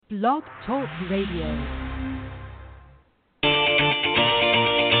Blog Talk Radio.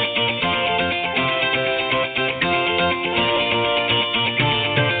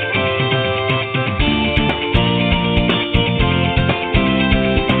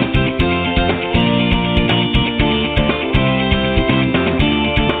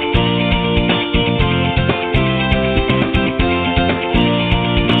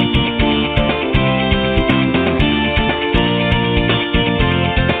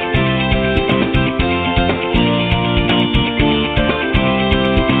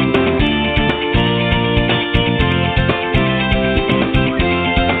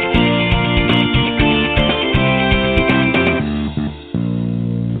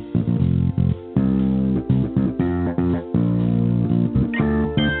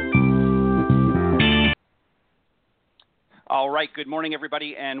 Good morning,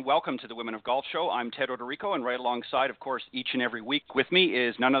 everybody, and welcome to the Women of Golf Show. I'm Ted Odorico, and right alongside, of course, each and every week with me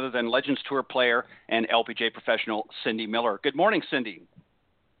is none other than Legends Tour player and LPGA professional Cindy Miller. Good morning, Cindy.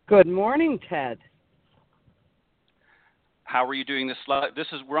 Good morning, Ted. How are you doing this?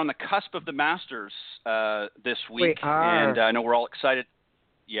 We're on the cusp of the Masters this week, we are. And I know we're all excited.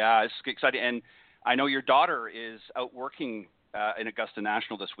 Yeah, it's exciting, and I know your daughter is out working in Augusta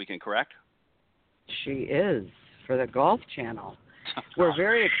National this weekend, correct? She is, for the Golf Channel. We're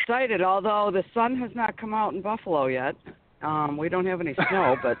very excited, although the sun has not come out in Buffalo yet. We don't have any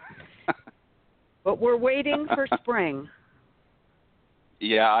snow, but we're waiting for spring.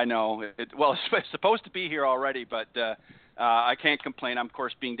 Yeah, I know. Well, it's supposed to be here already, but I can't complain. I'm, of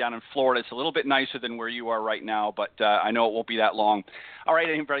course, being down in Florida. It's a little bit nicer than where you are right now, but I know it won't be that long. All right,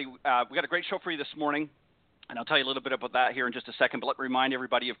 everybody, we got a great show for you this morning, and I'll tell you a little bit about that here in just a second. But let me remind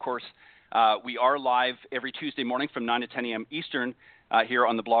everybody, of course, we are live every Tuesday morning from 9 to 10 a.m. Eastern here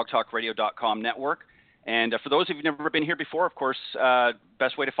on the blogtalkradio.com network. And for those of you who've never been here before, of course,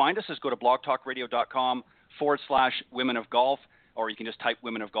 best way to find us is go to blogtalkradio.com/Women of Golf, or you can just type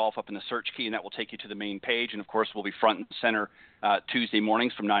Women of Golf up in the search key, and that will take you to the main page. And, of course, we'll be front and center Tuesday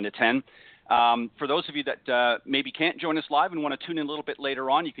mornings from 9 to 10. For those of you that maybe can't join us live and want to tune in a little bit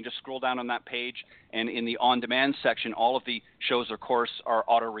later on, you can just scroll down on that page, and in the on-demand section, all of the shows, of course, are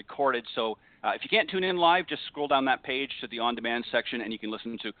auto-recorded. So if you can't tune in live, just scroll down that page to the on-demand section, and you can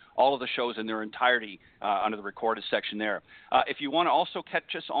listen to all of the shows in their entirety under the recorded section there. If you want to also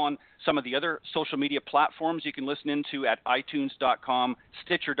catch us on some of the other social media platforms, you can listen into at iTunes.com,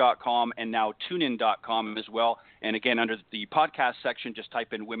 Stitcher.com, and now TuneIn.com as well. And again, under the podcast section, just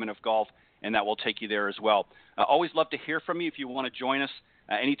type in Women of Golf, and that will take you there as well. Always love to hear from you. If you want to join us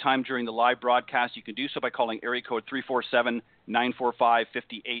anytime during the live broadcast, you can do so by calling area code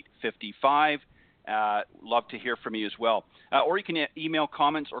 347-945-5855. Love to hear from you as well. Or you can email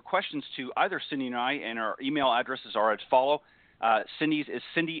comments or questions to either Cindy and I, and our email addresses are as follow. Cindy's is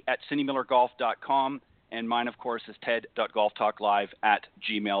cindy@cindymillergolf.com, and mine, of course, is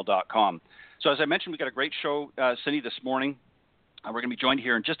ted.golftalklive@gmail.com. So as I mentioned, we've got a great show, Cindy, this morning. We're going to be joined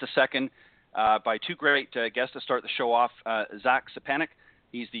here in just a second by two great guests to start the show off. Zach Sepanik,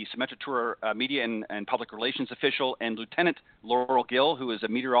 he's the Symetra Tour media and public relations official, and Lieutenant Laurel Gill, who is a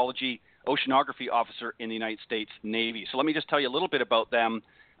meteorology oceanography officer in the United States Navy. So let me just tell you a little bit about them,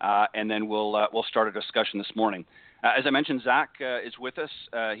 and then we'll start a discussion this morning. As I mentioned, Zach is with us.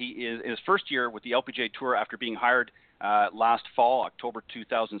 He is in his first year with the LPGA Tour after being hired last fall, October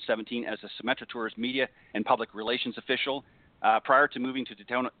 2017, as a Symetra Tour's media and public relations official. Prior to moving to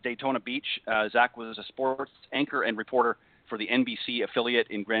Daytona Beach, Zach was a sports anchor and reporter for the NBC affiliate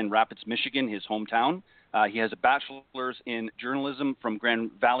in Grand Rapids, Michigan, his hometown. He has a bachelor's in journalism from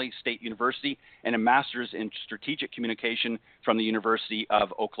Grand Valley State University and a master's in strategic communication from the University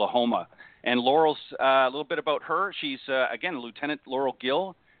of Oklahoma. And Laurel's, a little bit about her. She's, again, Lieutenant Laurel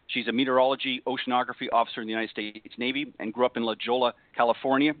Gill. She's a meteorology oceanography officer in the United States Navy and grew up in La Jolla,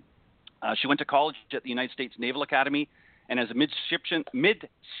 California. She went to college at the United States Naval Academy. And as a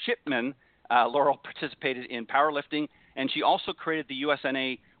midshipman, Laurel participated in powerlifting, and she also created the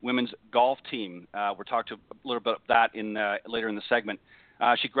USNA women's golf team. We'll talk to a little bit about that later in the segment.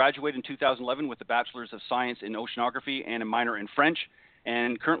 She graduated in 2011 with a Bachelor's of Science in Oceanography and a minor in French,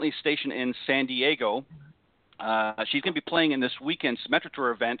 and currently stationed in San Diego. She's going to be playing in this weekend's Symetra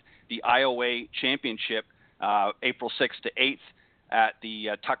Tour event, the IOA Championship, April 6th to 8th at the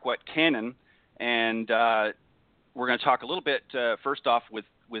Tukwet Cannon. And we're going to talk a little bit, first off, with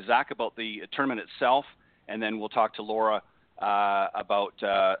Zach about the tournament itself, and then we'll talk to Laura about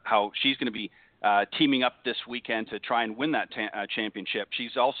how she's going to be teaming up this weekend to try and win that championship.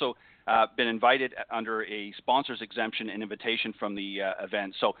 She's also been invited under a sponsor's exemption and invitation from the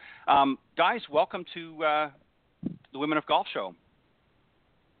event. So, guys, welcome to the Women of Golf Show.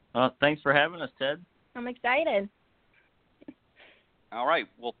 Thanks for having us, Ted. I'm excited. All right.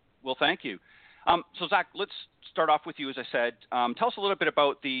 Well, thank you. So, Zach, let's start off with you. As I said, tell us a little bit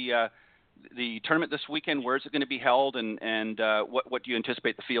about the tournament this weekend. Where is it going to be held, and what do you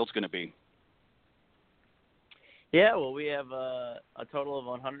anticipate the field's going to be? Yeah, well, we have a total of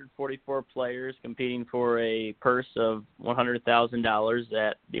 144 players competing for a purse of $100,000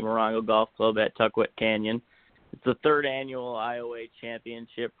 at the Morongo Golf Club at Tuckwit Canyon. It's the third annual IOA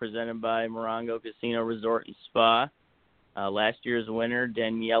Championship presented by Morongo Casino Resort and Spa. Last year's winner,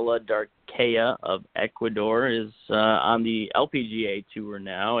 Daniela Darkea of Ecuador, is on the LPGA Tour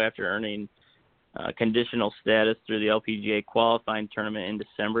now after earning conditional status through the LPGA qualifying tournament in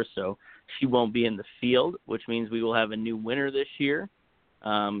December, so she won't be in the field, which means we will have a new winner this year.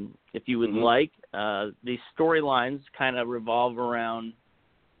 If you would like, the storylines kind of revolve around,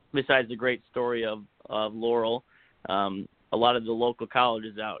 besides the great story of Laurel, a lot of the local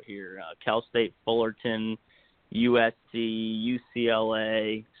colleges out here, Cal State Fullerton, USC,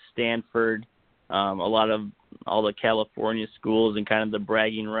 UCLA, Stanford, a lot of all the California schools and kind of the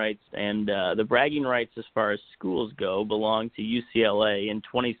bragging rights. And the bragging rights as far as schools go belong to UCLA. In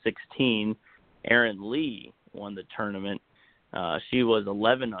 2016, Erin Lee won the tournament. She was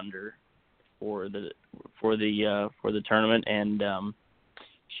 11 under for the tournament, and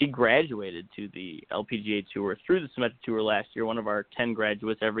she graduated to the LPGA Tour through the Symetra Tour last year. One of our 10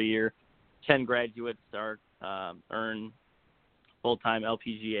 graduates every year. 10 graduates earn full-time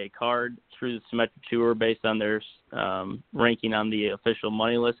LPGA card through the Symetra Tour based on their ranking on the official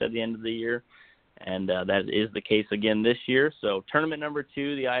money list at the end of the year, and that is the case again this year. So tournament number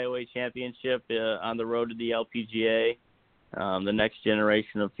 2, the IOA Championship, on the road to the LPGA, the next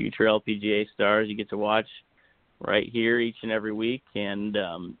generation of future LPGA stars you get to watch right here each and every week, and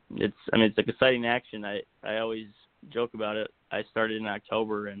it's like exciting action. I always joke about it. I started in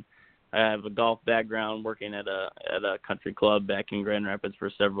October, and I have a golf background working at a country club back in Grand Rapids for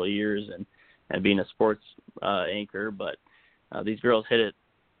several years and being a sports anchor. But these girls hit it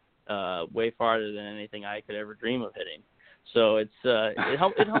way farther than anything I could ever dream of hitting. So it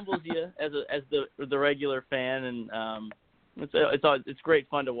humbles you as the regular fan, and it's great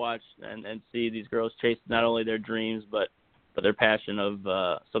fun to watch and see these girls chase not only their dreams but their passion of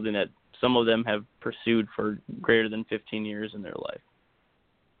something that some of them have pursued for greater than 15 years in their life.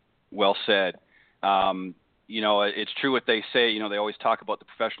 Well said. It's true what they say. They always talk about the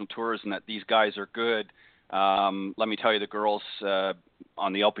professional tours and that these guys are good. Let me tell you, the girls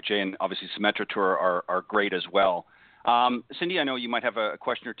on the LPGA and obviously Symetra Tour are great as well. Cindy, I know you might have a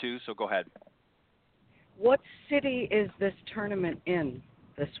question or two, so go ahead. What city is this tournament in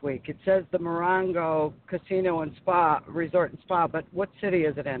this week? It says the Morongo Casino and Spa, Resort and Spa, but what city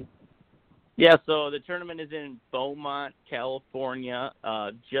is it in? Yeah, so the tournament is in Beaumont, California,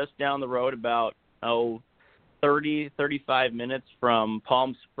 just down the road about 35 minutes from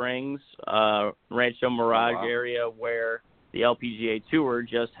Palm Springs, Rancho Mirage area, where the LPGA Tour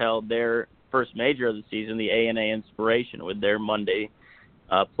just held their first major of the season, the A&A Inspiration, with their Monday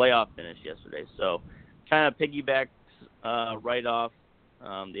playoff finish yesterday. So kind of piggybacks right off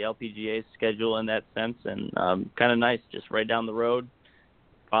the LPGA schedule in that sense, and kind of nice, just right down the road,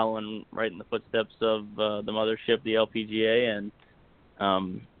 following right in the footsteps of the mothership, the LPGA,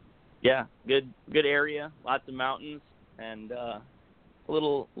 and good area, lots of mountains, and a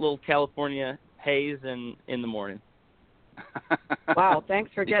little California haze in the morning. Wow,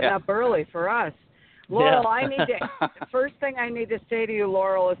 thanks for getting up early for us. Laurel, first thing I need to say to you,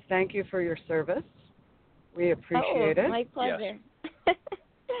 Laurel, is thank you for your service. We appreciate it. My pleasure. Yes.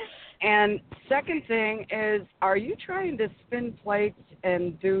 And second thing is, are you trying to spin plates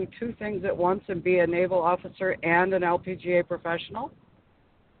and do two things at once and be a naval officer and an LPGA professional?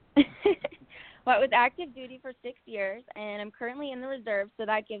 Well, I was active duty for 6 years, and I'm currently in the reserve, so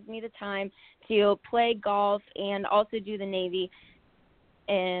that gives me the time to play golf and also do the Navy,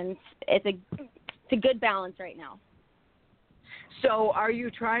 and it's a good balance right now. So are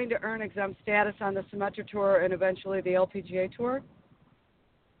you trying to earn exempt status on the Symetra Tour and eventually the LPGA Tour?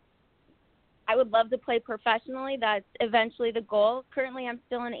 I would love to play professionally. That's eventually the goal. Currently, I'm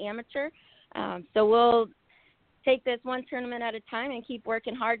still an amateur, so we'll take this one tournament at a time and keep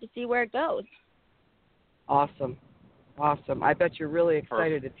working hard to see where it goes. Awesome. I bet you're really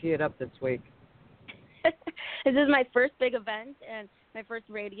excited to tee it up this week. This is my first big event and my first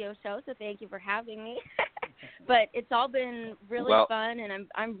radio show, so thank you for having me. But it's all been really fun, and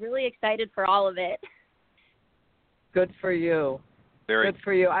I'm really excited for all of it. Good for you. Good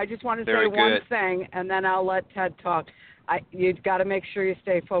for you. I just want to say one thing, and then I'll let Ted talk. You've got to make sure you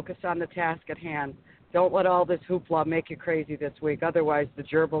stay focused on the task at hand. Don't let all this hoopla make you crazy this week. Otherwise, the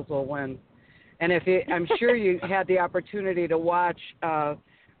gerbils will win. And I'm sure you had the opportunity to watch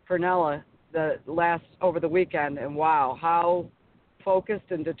Fernella over the weekend, and wow, how focused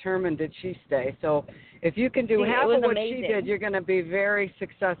and determined did she stay. So if you can do half of what she did, you're going to be very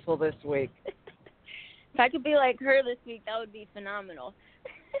successful this week. If I could be like her this week, that would be phenomenal.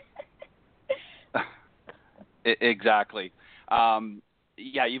 Exactly.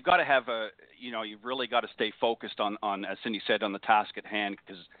 Yeah, you've got to have you've really got to stay focused on, as Cindy said, on the task at hand,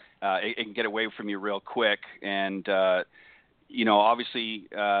 because it can get away from you real quick. And, obviously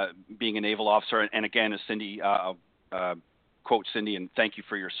being a naval officer, and again, as Cindy, quote Cindy, and thank you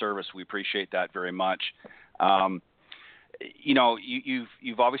for your service. We appreciate that very much.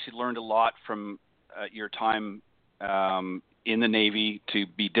 You've obviously learned a lot from your time in the Navy to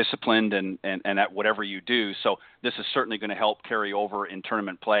be disciplined and at whatever you do. So this is certainly going to help carry over in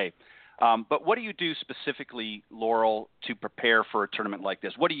tournament play. But what do you do specifically, Laurel, to prepare for a tournament like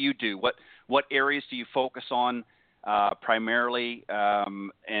this? What do you do? What areas do you focus on primarily?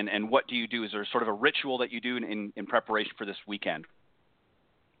 And what do you do? Is there sort of a ritual that you do in preparation for this weekend?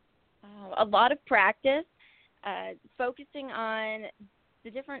 A lot of practice, focusing on the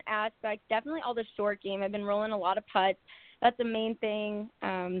different aspects, definitely all the short game. I've been rolling a lot of putts. That's the main thing.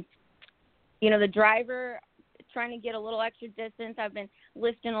 The driver, trying to get a little extra distance. I've been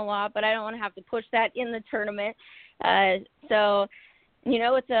lifting a lot, but I don't want to have to push that in the tournament. So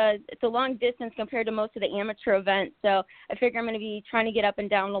it's a long distance compared to most of the amateur events. So I figure I'm going to be trying to get up and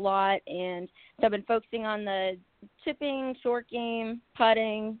down a lot. And so I've been focusing on the chipping, short game,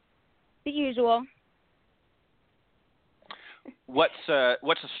 putting, the usual. What's the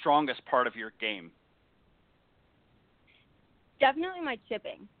strongest part of your game? Definitely my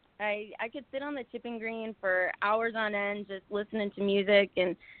chipping. I could sit on the chipping green for hours on end just listening to music,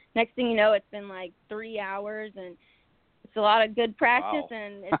 and next thing you know, it's been like 3 hours, and it's a lot of good practice, wow.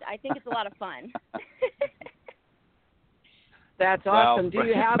 And I think it's a lot of fun. That's awesome. Wow. Do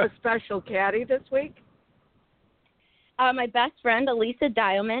you have a special caddy this week? My best friend, Elisa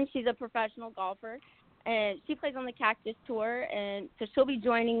Dialman, she's a professional golfer, and she plays on the Cactus Tour, and so she'll be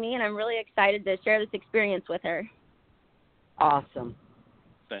joining me, and I'm really excited to share this experience with her. Awesome.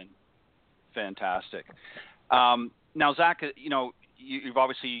 Fantastic. Now, Zach, you've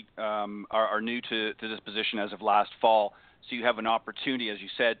obviously are new to this position as of last fall, so you have an opportunity, as you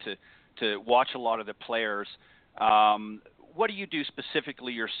said, to watch a lot of the players. What do you do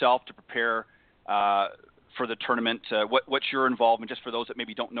specifically yourself to prepare for the tournament? What's your involvement, just for those that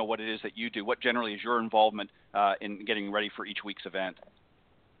maybe don't know what it is that you do? What generally is your involvement in getting ready for each week's event?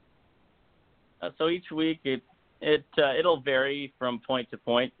 So each week it'll vary from point to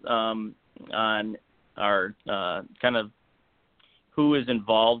point on our kind of who is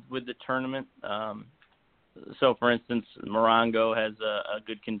involved with the tournament. So, for instance, Morongo has a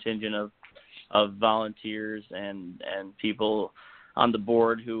good contingent of volunteers and people on the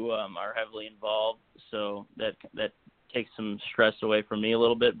board who are heavily involved. So that takes some stress away from me a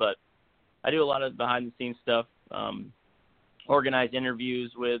little bit. But I do a lot of behind-the-scenes stuff, organize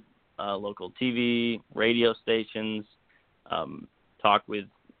interviews with local TV, radio stations, talk with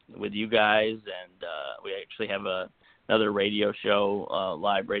you guys, and we actually have another radio show,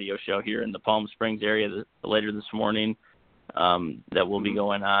 live radio show here in the Palm Springs area later this morning that will be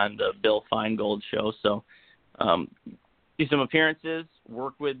going on, the Bill Feingold show. So do some appearances,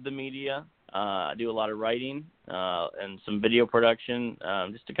 work with the media, do a lot of writing and some video production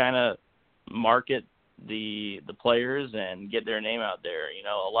just to kind of market the players and get their name out there.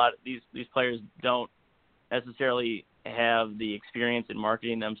 A lot of these players don't necessarily have the experience in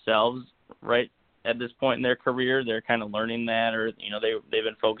marketing themselves right at this point in their career. They're kind of learning that, or they've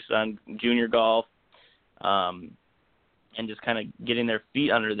been focused on junior golf and just kind of getting their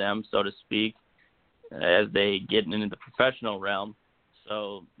feet under them, so to speak, as they get into the professional realm.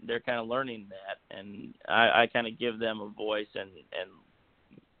 So they're kind of learning that, and I kind of give them a voice and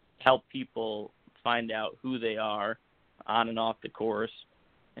help people find out who they are on and off the course.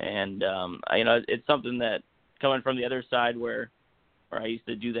 And it's something that, coming from the other side where I used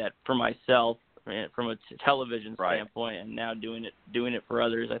to do that for myself from a television standpoint, and now doing it for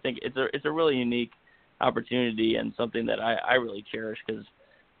others, I think it's a really unique opportunity and something that I really cherish, because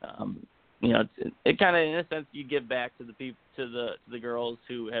it kind of, in a sense, you give back to the people, to the girls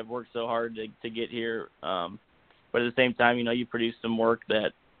who have worked so hard to get here, but at the same time, you produce some work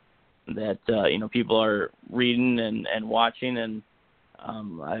that people are reading and watching. And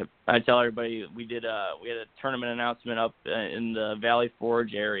I tell everybody we had a tournament announcement up in the Valley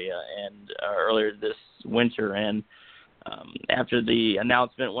Forge area and earlier this winter, and after the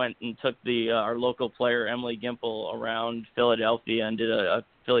announcement, went and took our local player Emily Gimple around Philadelphia and did a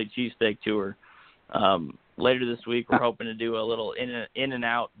Philly cheesesteak tour. Later this week, we're hoping to do a little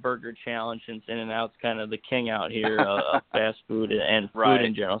In-N-Out burger challenge, since In-N-Out's kind of the king out here of fast food and food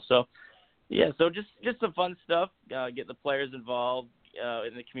in general. So, yeah, so just some fun stuff. Get the players involved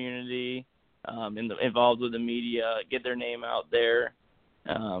in the community, involved with the media, get their name out there,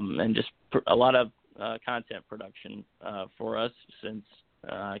 and just a lot of content production for us, since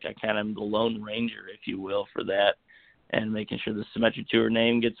I kind of am the lone ranger, if you will, for that, and making sure the Symetra Tour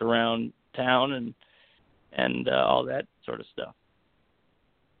name gets around town and all that sort of stuff.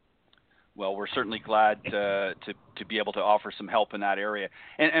 Well, we're certainly glad to be able to offer some help in that area.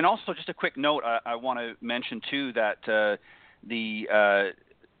 And also, just a quick note, I want to mention, too, that the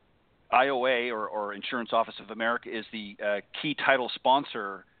IOA, or Insurance Office of America, is the key title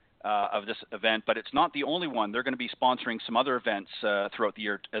sponsor of this event, but it's not the only one. They're going to be sponsoring some other events throughout the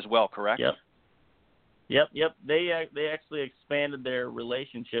year as well, correct? Yep. They actually expanded their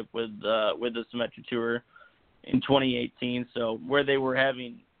relationship with the Symetra Tour in 2018. So where they were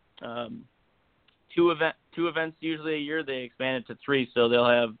having two events usually a year, they expanded to 3. So they'll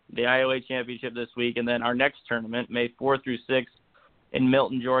have the IOA Championship this week, and then our next tournament, May 4th through 6th in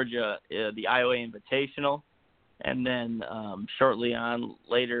Milton, Georgia, the IOA Invitational. And then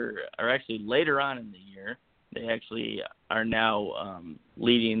later on in the year, they actually are now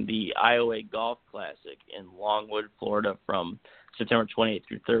leading the IOA Golf Classic in Longwood, Florida, from September 28th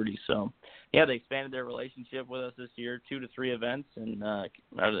through 30th. So, yeah, they expanded their relationship with us this year, 2 to 3 events, and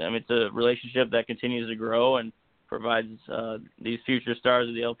it's a relationship that continues to grow and provides these future stars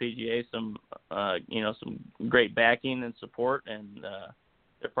of the LPGA some great backing and support, and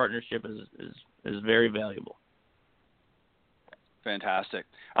their partnership is very valuable. Fantastic.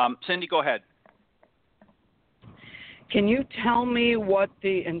 Cindy, go ahead. Can you tell me what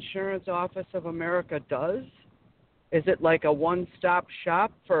the Insurance Office of America does? Is it like a one-stop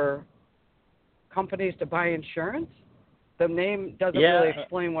shop for companies to buy insurance? The name doesn't really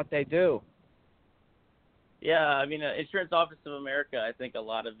explain what they do. Yeah, I mean, Insurance Office of America, I think a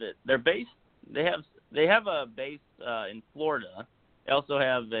lot of it, they have a base in Florida. They also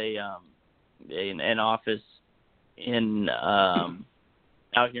have an office in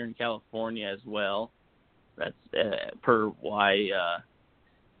out here in California as well. That's per why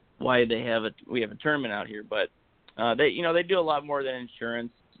we have a tournament out here. But they do a lot more than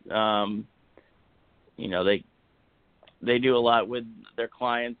insurance. They do a lot with their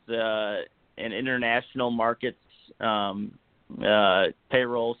clients in international markets,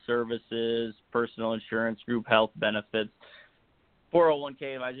 payroll services, personal insurance, group health benefits,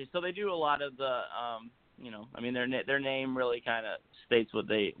 401k advisory. So they do a lot of the their name really kind of states what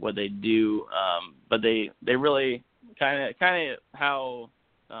they do, but they really kind of how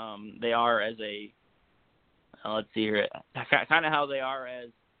they are as a let's see here, kind of how they are as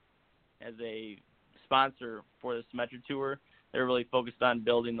a sponsor for the Symetra Tour. They're really focused on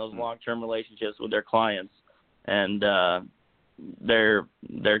building those long-term relationships with their clients, and they're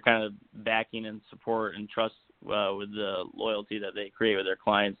kind of backing and support and trust with the loyalty that they create with their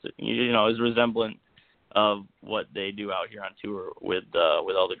clients. Is resemblant of what they do out here on tour with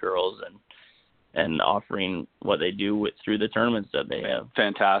all the girls and offering what they do through the tournaments that they have.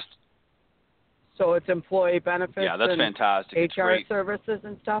 Fantastic. So it's employee benefits. Yeah, that's fantastic. HR services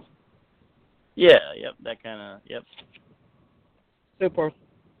and stuff. Yeah. Yep. That kind of. Yep. Super.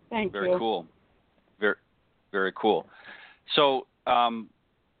 Thank you. Very cool. Very, very cool. So,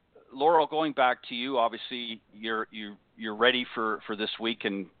 Laurel, going back to you, obviously you're ready for this week,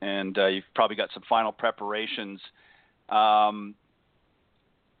 and you've probably got some final preparations. What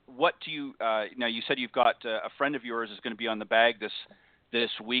do you now? You said you've got a friend of yours is going to be on the bag this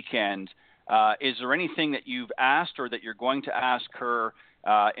weekend. Is there anything that you've asked or that you're going to ask her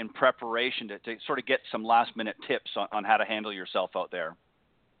in preparation to sort of get some last-minute tips on how to handle yourself out there?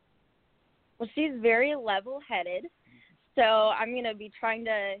 Well, she's very level-headed, so I'm going to be trying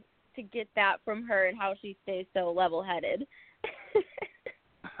to get that from her and how she stays so level-headed.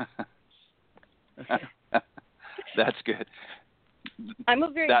 That's good. I'm a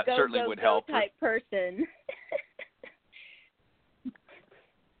very go type person.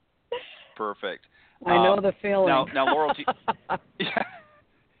 Perfect. I know the feeling. Now Laurel,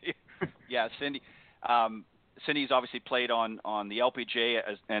 yeah, Cindy. Cindy's obviously played on the LPGA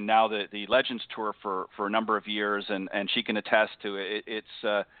and now the Legends Tour for a number of years, and she can attest to it.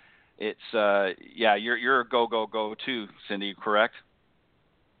 You're a go too, Cindy, correct?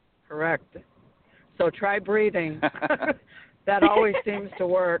 Correct. So try breathing. That always seems to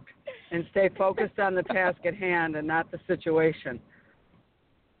work. And stay focused on the task at hand and not the situation.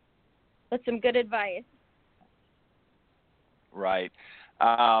 That's some good advice. Right.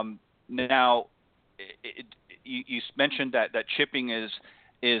 Now, you mentioned that chipping is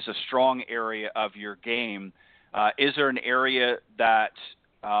a strong area of your game. Is there an area that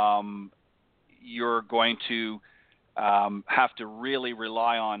you're going to have to really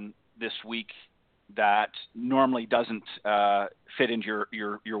rely on this week that normally doesn't fit into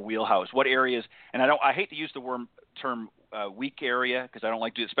your wheelhouse? What areas? And I hate to use the term weak area because I don't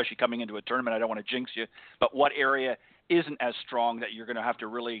like to, especially coming into a tournament. I don't want to jinx you. But what area isn't as strong that you're going to have to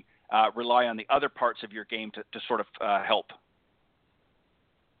really rely on the other parts of your game to sort of help?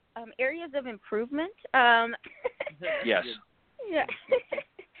 Areas of improvement. Yes. Yeah.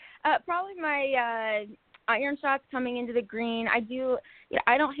 Probably my iron shots coming into the green. I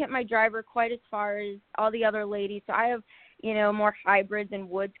don't hit my driver quite as far as all the other ladies, so I have, more hybrids and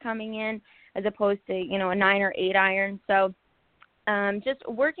woods coming in as opposed to, a 9 or 8 iron. So just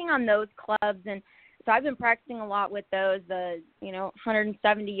working on those clubs, and so I've been practicing a lot with those,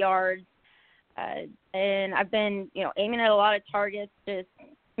 170 yards, and I've been, aiming at a lot of targets, just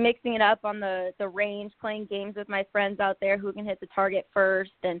mixing it up on the range, playing games with my friends out there who can hit the target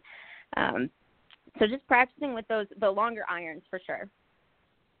first, and so just practicing with the longer irons for sure.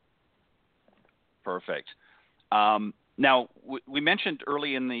 Perfect. Now, we mentioned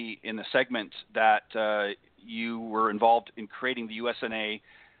early in the segment that you were involved in creating the USNA,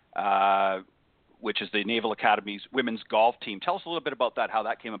 which is the Naval Academy's women's golf team. Tell us a little bit about that, how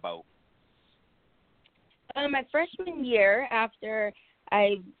that came about. My freshman year, after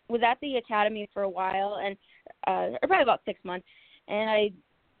I was at the academy for a while, and or probably about 6 months, and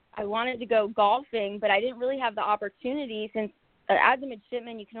I wanted to go golfing, but I didn't really have the opportunity since as a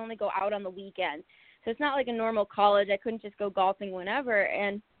midshipman you can only go out on the weekend. So it's not like a normal college. I couldn't just go golfing whenever,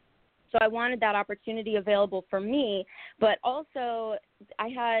 and so I wanted that opportunity available for me. But also I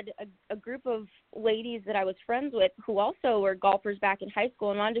had a group of ladies that I was friends with who also were golfers back in high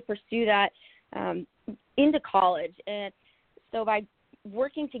school and wanted to pursue that into college. And so by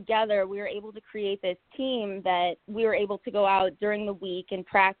working together, we were able to create this team that we were able to go out during the week and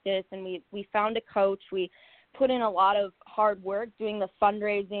practice, and we found a coach. We put in a lot of hard work doing the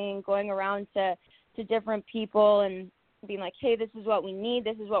fundraising, going around to different people and being like, hey, this is what we need,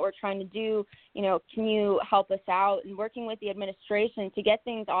 this is what we're trying to do, can you help us out, and working with the administration to get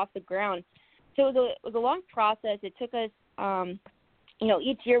things off the ground. So it was a long process. It took us,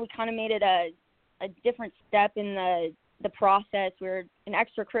 each year we kind of made it a different step in the process. We were an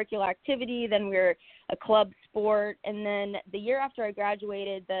extracurricular activity, then we were a club sport, and then the year after I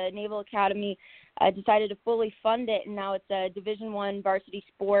graduated, the Naval Academy decided to fully fund it, and now it's a Division I varsity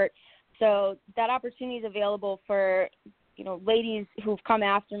sport. So that opportunity is available for, ladies who've come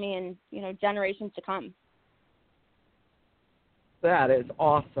after me and, generations to come. That is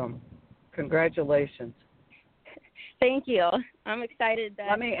awesome. Congratulations. Thank you. I'm excited that.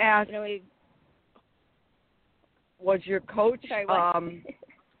 Let me ask. Was your coach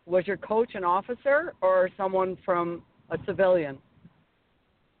an officer or someone from a civilian?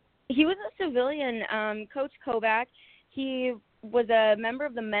 He was a civilian. Coach Kovac. He was a member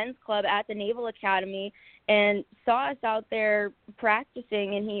of the men's club at the Naval Academy and saw us out there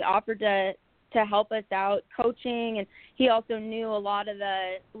practicing, and he offered to help us out coaching, and he also knew a lot of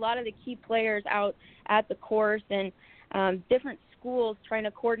the key players out at the course and different schools trying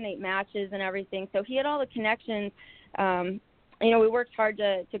to coordinate matches and everything. So he had all the connections. We worked hard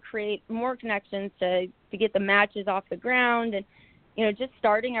to create more connections to get the matches off the ground, and just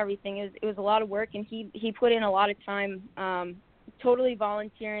starting everything. It was a lot of work, and he put in a lot of time, totally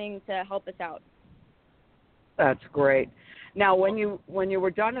volunteering to help us out. That's great. Now, when you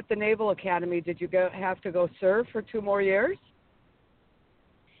were done at the Naval Academy, did you have to go serve for 2 more years?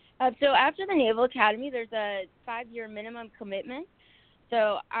 So after the Naval Academy, there's a 5-year minimum commitment.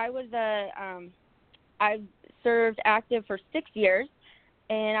 So I served active for 6 years,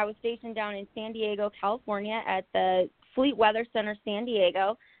 and I was stationed down in San Diego, California at the Fleet Weather Center, San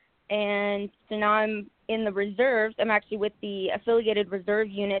Diego. And so now I'm in the reserves. I'm actually with the affiliated reserve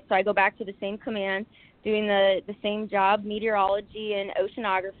unit, so I go back to the same command, doing the same job, meteorology and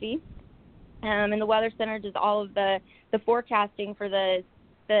oceanography. And the Weather Center does all of the forecasting for the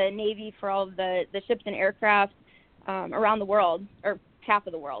Navy for all of the ships and aircraft around the world, or half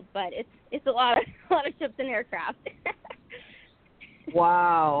of the world. But it's a lot of ships and aircraft.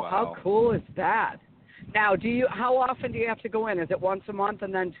 Wow, how cool is that? Now, how often do you have to go in? Is it once a month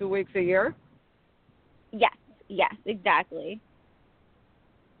and then 2 weeks a year? Yes, exactly.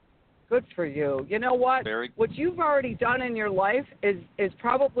 Good for you. You know what? Very. What you've already done in your life is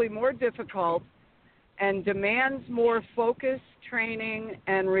probably more difficult and demands more focus, training,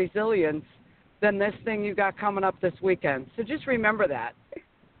 and resilience than this thing you got coming up this weekend. So just remember that.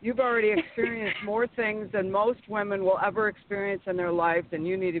 You've already experienced more things than most women will ever experience in their lives, and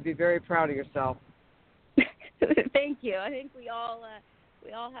you need to be very proud of yourself. Thank you. I think we all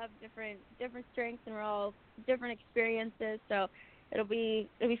have different strengths, and we're all different experiences. So it'll be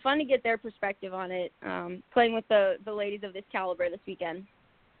fun to get their perspective on it. Playing with the ladies of this caliber this weekend.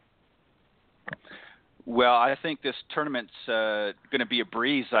 Well, I think this tournament's going to be a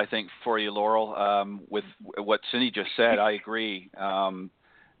breeze, I think, for you, Laurel. With what Cindy just said, I agree.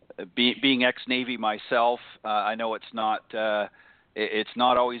 Being ex-Navy myself, I know it's not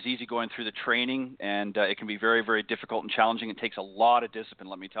always easy going through the training, and it can be very, very difficult and challenging. It takes a lot of discipline,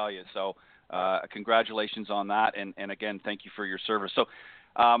 let me tell you. So congratulations on that, and again, thank you for your service. So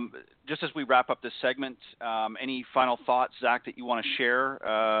just as we wrap up this segment, any final thoughts, Zach, that you want to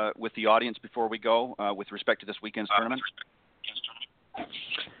share with the audience before we go with respect to this weekend's tournament?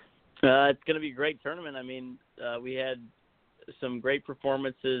 It's going to be a great tournament. I mean, we had some great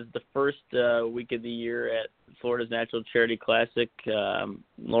performances the first week of the year at Florida's Natural Charity Classic.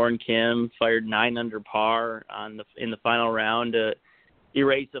 Lauren Kim fired 9 under par in the final round to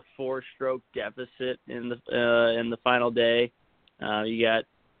erase a 4-stroke deficit in the final day. You got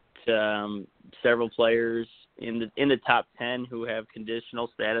several players in the top 10 who have conditional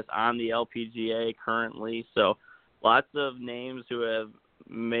status on the LPGA currently. So lots of names who have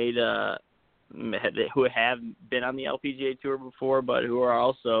who have been on the LPGA Tour before, but who are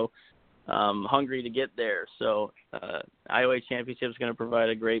also hungry to get there. So IOA Championship is going to provide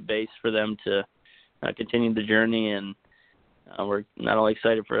a great base for them to continue the journey, and we're not only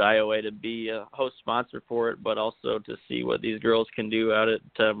excited for IOA to be a host sponsor for it, but also to see what these girls can do out at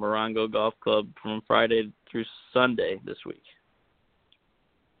Morongo Golf Club from Friday through Sunday this week.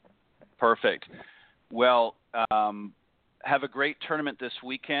 Perfect. Well, have a great tournament this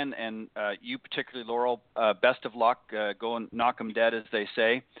weekend, and you particularly, Laurel, best of luck. Go and knock 'em dead, as they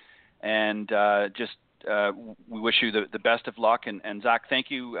say. And we wish you the best of luck. And Zach, thank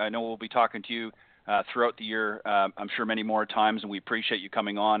you. I know we'll be talking to you throughout the year, I'm sure many more times, and we appreciate you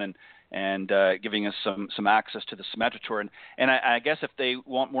coming on and giving us some access to the Symetra Tour. And I guess if they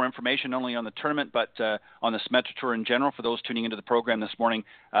want more information, not only on the tournament, but on the Symetra Tour in general, for those tuning into the program this morning,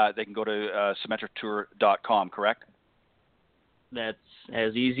 they can go to SymetraTour.com, correct? That's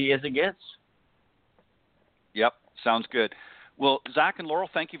as easy as it gets. Yep, sounds good. Well, Zach and Laurel,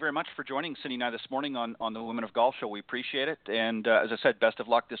 thank you very much for joining Cindy and I this morning on the Women of Golf Show. We appreciate it. And as I said, best of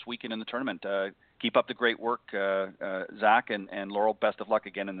luck this weekend in the tournament. Keep up the great work, Zach, and Laurel. Best of luck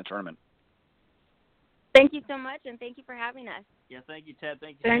again in the tournament. Thank you so much, and thank you for having us. Yeah, thank you, Ted.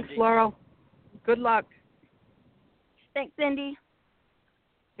 Thank you, Thanks, Cindy. Laurel. Good luck. Thanks, Cindy.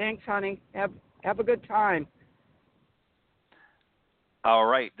 Thanks, honey. Have a good time. All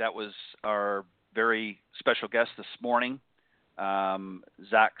right, that was our very special guest this morning,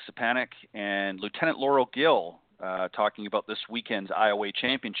 Zach Sepanik and Lieutenant Laurel Gill, talking about this weekend's IOA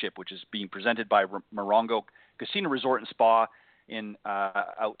Championship, which is being presented by Morongo Casino Resort and Spa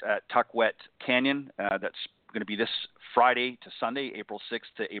out at Tuckwet Canyon. That's going to be this Friday to Sunday, April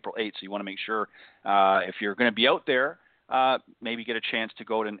 6th to April 8th. So you want to make sure if you're going to be out there, maybe get a chance to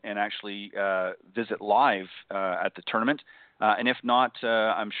go and actually visit live at the tournament. And if not,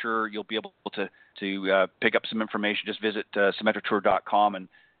 I'm sure you'll be able to pick up some information. Just visit SymetraTour.com,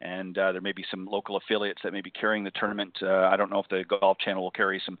 and there may be some local affiliates that may be carrying the tournament. I don't know if the Golf Channel will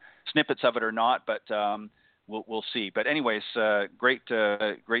carry some snippets of it or not, but we'll see. But anyways, great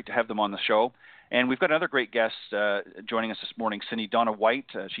to have them on the show. And we've got another great guest joining us this morning, Donna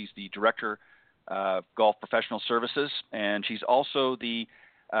White. She's the Director of Golf Professional Services, and she's also the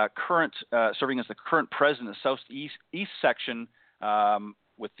serving as the current president of the Southeast section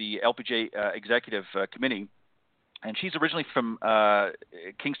with the LPGA Executive Committee. And she's originally from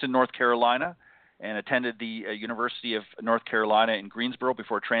Kingston, North Carolina, and attended the University of North Carolina in Greensboro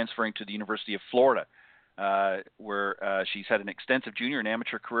before transferring to the University of Florida, where she's had an extensive junior and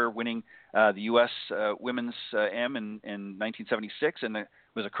amateur career, winning the U.S. Women's Am in 1976, and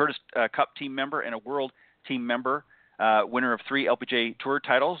was a Curtis Cup team member and a World Team member. Winner of 3 LPGA Tour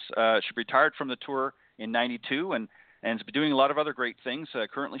titles. She retired from the tour in '92 and has been doing a lot of other great things.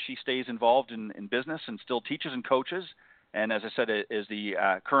 Currently, she stays involved in business and still teaches and coaches. And as I said, is the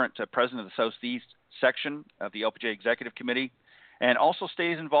current president of the Southeast section of the LPGA Executive Committee, and also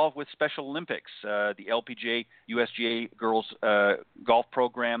stays involved with Special Olympics, the LPGA USGA Girls Golf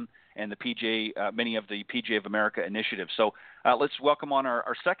Program, and the PGA, many of the PGA of America initiatives. So let's welcome on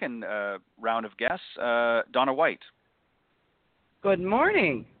our second round of guests, Donna White. Good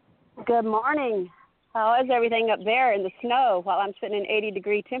morning. Good morning. How is everything up there in the snow while I'm sitting in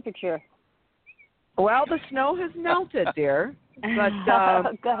 80-degree temperature? Well, the snow has melted, dear, but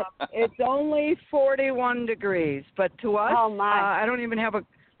it's only 41 degrees. But to us, I don't even have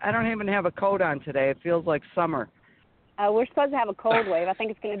a coat on today. It feels like summer. We're supposed to have a cold wave. I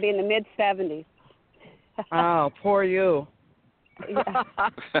think it's going to be in the mid-70s. Oh, poor you.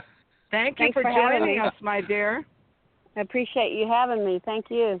 Thank you for joining us, my dear. I appreciate you having me.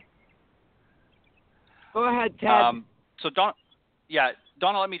 Thank you. Go ahead, Ted. So,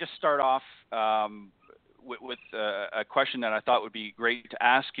 Donna, let me just start off with a question that I thought would be great to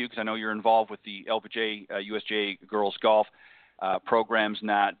ask you, because I know you're involved with the LPGA, USGA girls golf programs and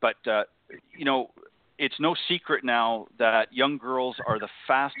that. But, it's no secret now that young girls are the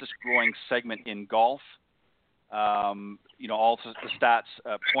fastest growing segment in golf. All the stats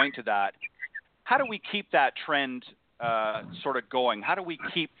point to that. How do we keep that trend sort of going? How do we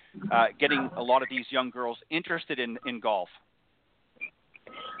keep getting a lot of these young girls interested in golf?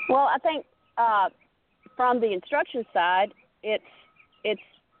 Well, I think from the instruction side, it's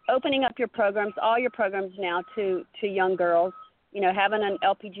opening up your programs, all your programs now to young girls. Having an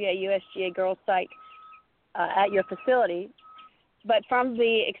LPGA, USGA girls site at your facility. But from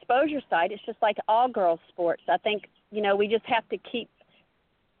the exposure side, it's just like all girls sports. I think we just have to keep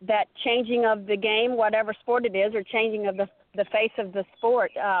that changing of the game, whatever sport it is, or changing of the face of the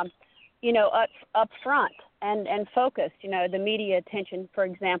sport, up front and focused. The media attention, for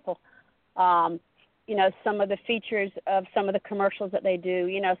example. Some of the features of some of the commercials that they do.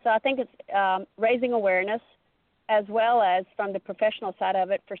 So I think it's raising awareness, as well as from the professional side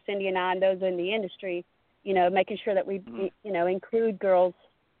of it for Cindy and I and those in the industry. Making sure that we include girls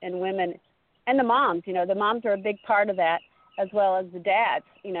and women and the moms. The moms are a big part of that, as well as the dads.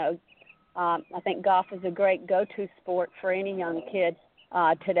 I think golf is a great go-to sport for any young kid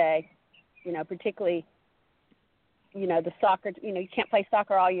today, particularly, the soccer, you can't play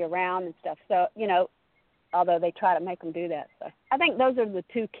soccer all year round and stuff. So, although they try to make them do that. So I think those are the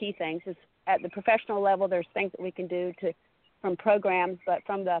two key things. Is at the professional level, there's things that we can do from programs, but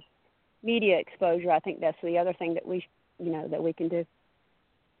from the media exposure, I think that's the other thing that we can do.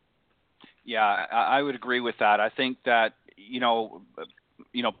 Yeah, I would agree with that. I think that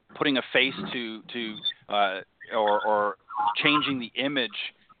putting a face to or changing the image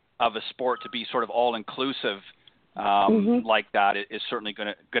of a sport to be sort of all inclusive like that is certainly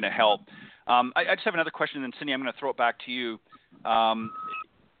going to help. I just have another question, and Cindy, I'm going to throw it back to you.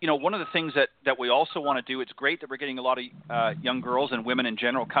 One of the things that we also want to do, it's great that we're getting a lot of young girls and women in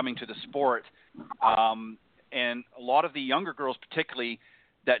general coming to the sport. And a lot of the younger girls particularly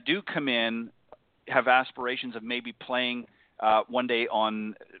that do come in have aspirations of maybe playing one day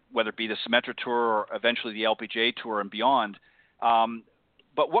on whether it be the Symetra Tour or eventually the LPGA Tour and beyond.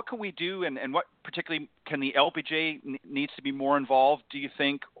 But what can we do, and what particularly can the LPGA needs to be more involved, do you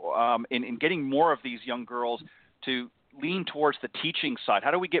think, in getting more of these young girls to lean towards the teaching side?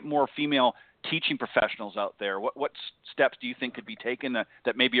 How do we get more female teaching professionals out there? What steps do you think could be taken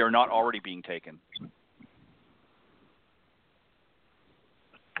that maybe are not already being taken?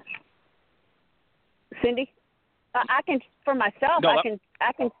 Cindy, I can for myself. No, I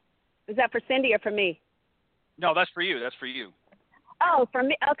can. Is that for Cindy or for me? No, that's for you. That's for you. Oh, for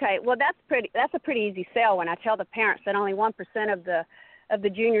me. Okay. Well, that's a pretty easy sell when I tell the parents that only 1% of the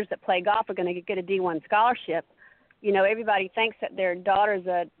juniors that play golf are going to get a D1 scholarship. Everybody thinks that their daughter's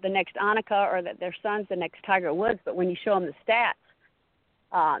the next Annika or that their son's the next Tiger Woods, but when you show them the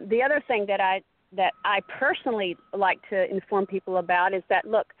stats, the other thing that I personally like to inform people about is that,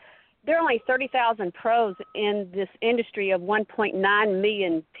 look, there are only 30,000 pros in this industry of 1.9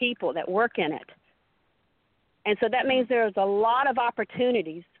 million people that work in it. And so that means there's a lot of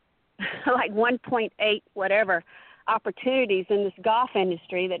opportunities, like 1.8 whatever opportunities in this golf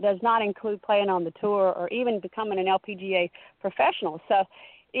industry that does not include playing on the tour or even becoming an LPGA professional. So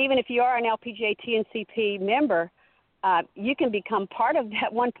even if you are an LPGA TNCP member, you can become part of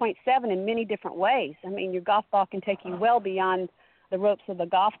that 1.7 in many different ways. I mean, your golf ball can take you well beyond the ropes of the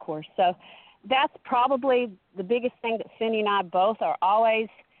golf course. So that's probably the biggest thing that Cindy and I both are always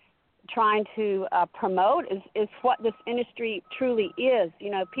trying to promote is what this industry truly is.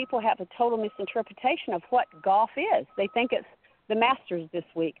 People have a total misinterpretation of what golf is. They think it's the Masters this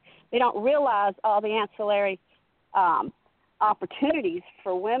week. They don't realize all the ancillary opportunities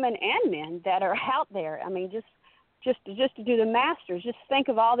for women and men that are out there. I mean, just to do the Masters, just think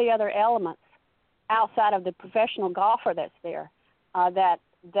of all the other elements outside of the professional golfer that's there that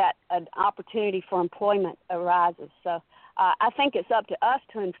that an opportunity for employment arises. So I think it's up to us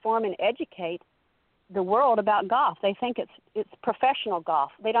to inform and educate the world about golf. They think it's professional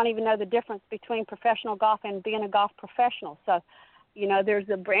golf. They don't even know the difference between professional golf and being a golf professional. So, there's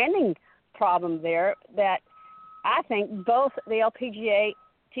a branding problem there that I think both the LPGA,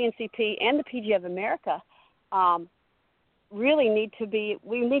 TNCP, and the PGA of America really need to be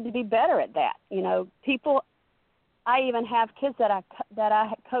better at that. People, I even have kids that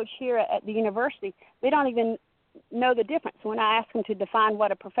I coach here at the university. They don't even know the difference when I ask them to define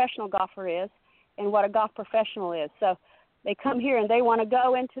what a professional golfer is and what a golf professional is. So they come here and they want to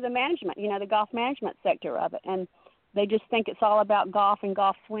go into the management, the golf management sector of it. And they just think it's all about golf and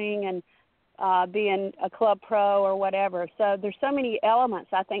golf swing and being a club pro or whatever. So there's so many elements,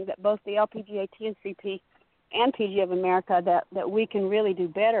 I think, that both the LPGA, TNCP, and PGA of America that we can really do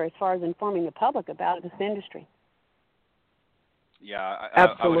better as far as informing the public about this industry. Yeah,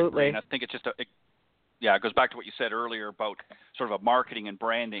 absolutely. I would agree. And I think it's just it goes back to what you said earlier about sort of a marketing and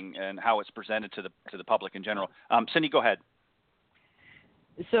branding and how it's presented to the public in general. Cindy, go ahead.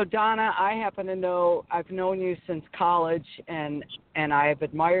 So Donna, I happen to know I've known you since college, and I've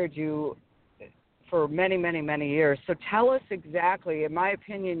admired you for many, many, many years. So tell us exactly. In my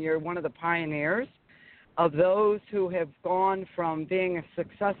opinion, you're one of the pioneers of those who have gone from being a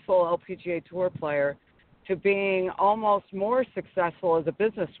successful LPGA Tour player to being almost more successful as a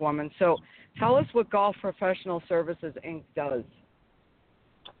businesswoman. So tell us what Golf Professional Services, Inc. does.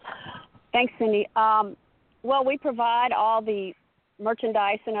 Thanks, Cindy. Well, we provide all the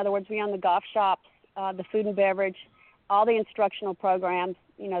merchandise. In other words, we own the golf shops, the food and beverage, all the instructional programs,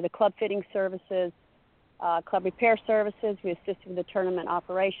 the club fitting services, club repair services. We assist with the tournament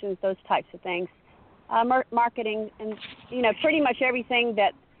operations, those types of things. Marketing, and, pretty much everything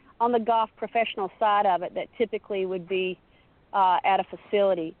that on the golf professional side of it that typically would be at a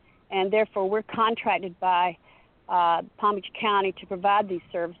facility. And therefore, we're contracted by Palm Beach County to provide these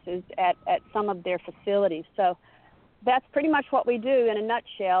services at some of their facilities. So that's pretty much what we do in a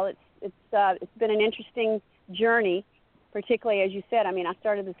nutshell. It's been an interesting journey, particularly, as you said. I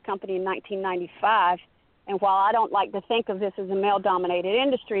started this company in 1995, and while I don't like to think of this as a male-dominated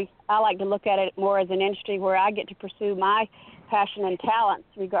industry, I like to look at it more as an industry where I get to pursue my passion and talents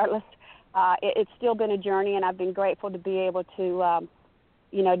regardless. It's still been a journey, and I've been grateful to be able to,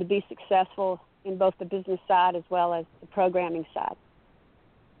 to be successful in both the business side as well as the programming side.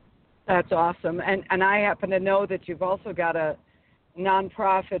 That's awesome. And I happen to know that you've also got a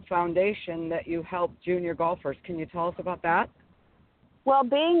nonprofit foundation that you help junior golfers. Can you tell us about that? Well,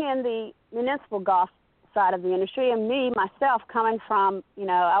 being in the municipal golf side of the industry, and me, myself, coming from,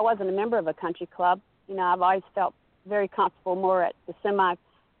 I wasn't a member of a country club. I've always felt very comfortable more at the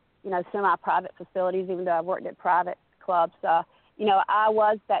semi-private facilities, even though I've worked at private clubs. I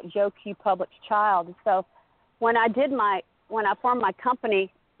was that Joe Q. Public's child. So when I formed my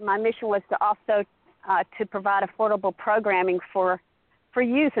company, my mission was to also to provide affordable programming for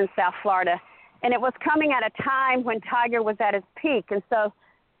youth in South Florida. And it was coming at a time when Tiger was at his peak. And so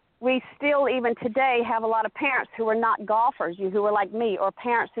we still, even today, have a lot of parents who are not golfers, who are like me, or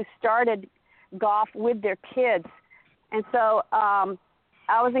parents who started golf with their kids. And so I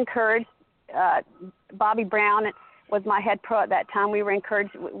was encouraged. Bobby Brown was my head pro at that time. We were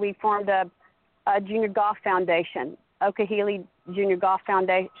encouraged. We formed a junior golf foundation, Okahili Junior Golf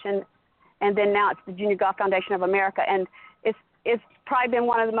Foundation, and then now it's the Junior Golf Foundation of America. And it's probably been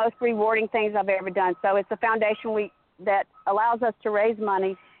one of the most rewarding things I've ever done. So it's a foundation that allows us to raise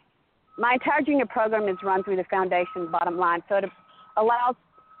money. My entire junior program is run through the foundation, bottom line. So it allows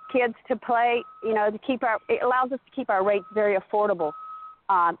kids to play, it allows us to keep our rates very affordable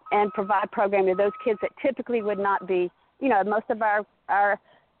and provide programming to those kids that typically would not be, most of our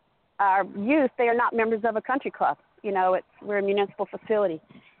youth, they are not members of a country club. We're a municipal facility.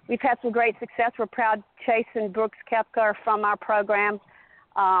 We've had some great success. We're proud Chase and Brooks Koepka are from our program.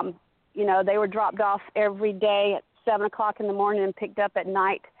 They were dropped off every day at 7 o'clock in the morning and picked up at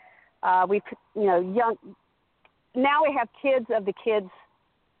night. Now we have kids of the kids,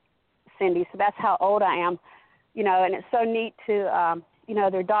 Cindy, so that's how old I am, and it's so neat to,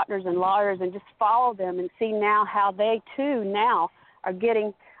 they're doctors and lawyers and just follow them and see now how they too now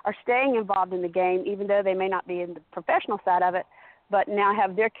are staying involved in the game, even though they may not be in the professional side of it, but now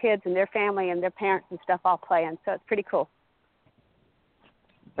have their kids and their family and their parents and stuff all playing. So it's pretty cool.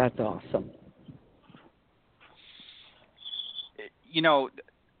 That's awesome.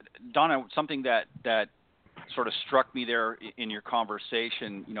 Donna, something that sort of struck me there in your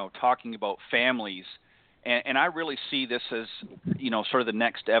conversation, talking about families And I really see this as, sort of the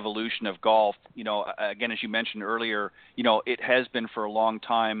next evolution of golf. Again, as you mentioned earlier, it has been for a long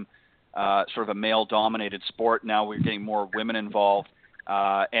time sort of a male-dominated sport. Now we're getting more women involved.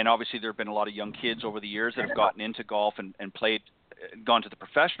 And obviously there have been a lot of young kids over the years that have gotten into golf and gone to the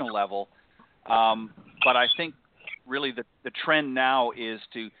professional level. But I think really the trend now is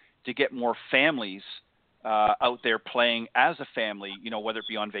to get more families out there playing as a family, whether it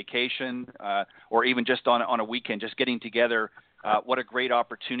be on vacation or even just on a weekend, just getting together. What a great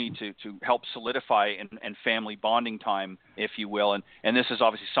opportunity to help solidify and family bonding time, if you will. And this is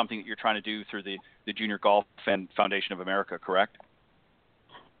obviously something that you're trying to do through the Junior Golf Foundation of America, correct?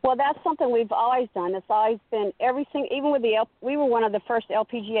 Well, that's something we've always done. It's always been everything, even with we were one of the first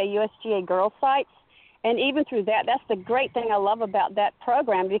LPGA, USGA girls sites. And even through that, that's the great thing I love about that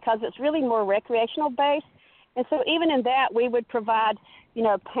program, because it's really more recreational based. And so even in that, we would provide,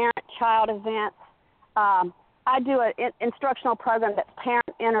 parent-child events. I do an instructional program that's parent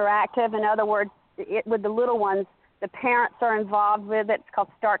interactive. In other words, with the little ones, the parents are involved with it. It's called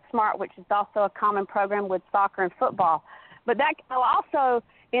Start Smart, which is also a common program with soccer and football. But that also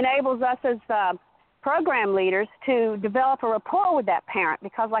enables us as program leaders to develop a rapport with that parent,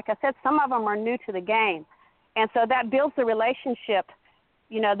 because, like I said, some of them are new to the game. And so that builds the relationship.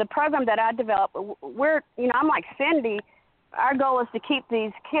 The program that I develop, I'm like Cindy. Our goal is to keep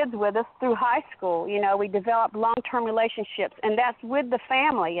these kids with us through high school. We develop long-term relationships, and that's with the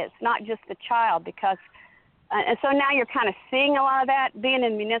family. It's not just the child, because and so now you're kind of seeing a lot of that, being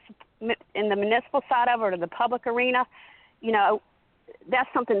in the municipal side of it or the public arena. That's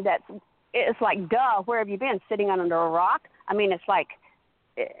something it's like, duh, where have you been? Sitting under a rock? I mean, it's like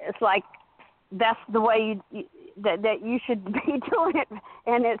that's the way that you should be doing it,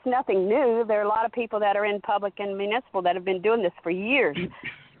 and it's nothing new. There are a lot of people that are in public and municipal that have been doing this for years.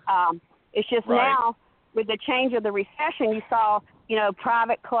 It's just right. Now, with the change of the recession, you saw,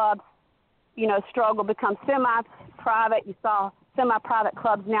 private clubs, struggle, become semi-private. You saw semi-private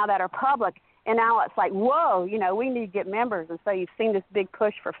clubs now that are public, and now it's like, whoa, we need to get members. And so you've seen this big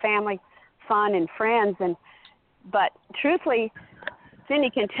push for family fun and friends. But truthfully, Cindy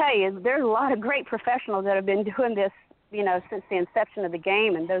can tell you, there's a lot of great professionals that have been doing this, since the inception of the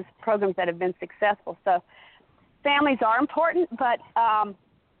game, and those programs that have been successful. So families are important, but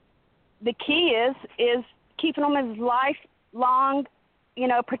the key is keeping them as lifelong,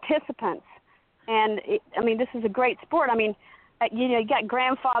 participants. And this is a great sport. You got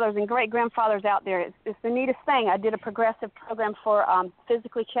grandfathers and great-grandfathers out there. It's the neatest thing. I did a progressive program for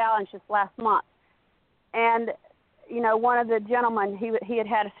physically challenged this last month. And, one of the gentlemen, he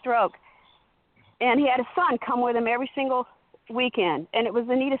had a stroke. And he had his son come with him every single weekend. And it was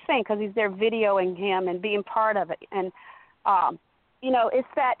the neatest thing, because he's there videoing him and being part of it. And, it's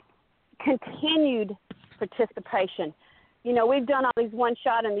that continued participation. We've done all these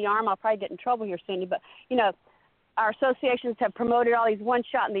one-shot in the arm. I'll probably get in trouble here, Cindy, but, our associations have promoted all these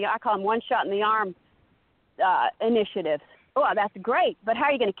I call them one-shot in the arm initiatives. Oh, that's great, but how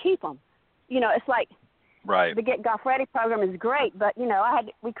are you going to keep them? It's like right. The Get Golf Ready program is great, but,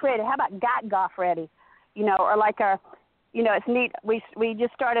 we created, how about Got Golf Ready? Or like it's neat. We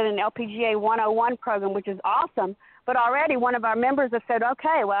just started an LPGA 101 program, which is awesome, but already one of our members have said,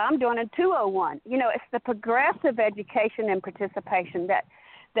 okay, well, I'm doing a 201. It's the progressive education and participation that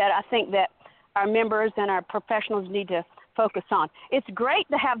I think that our members and our professionals need to focus on. It's great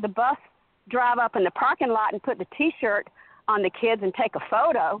to have the bus drive up in the parking lot and put the T-shirt on the kids and take a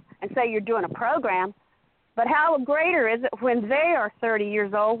photo and say you're doing a program, but how greater is it when they are 30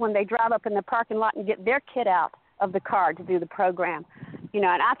 years old, when they drive up in the parking lot and get their kid out of the car to do the program? And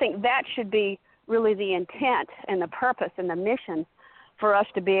I think that should be really the intent and the purpose and the mission for us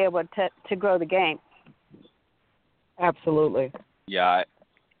to be able to grow the game. Absolutely. Yeah,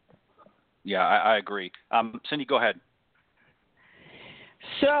 I agree. Cindy, go ahead.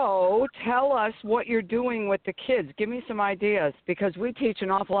 So tell us what you're doing with the kids. Give me some ideas, because we teach an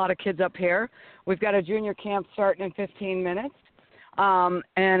awful lot of kids up here. We've got a junior camp starting in 15 minutes. And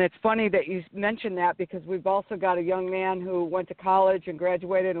it's funny that you mentioned that, because we've also got a young man who went to college and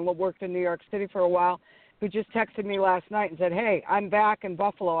graduated and worked in New York City for a while, who just texted me last night and said, hey, I'm back in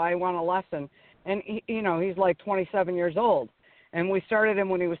Buffalo. I want a lesson. And, he's like 27 years old. And we started him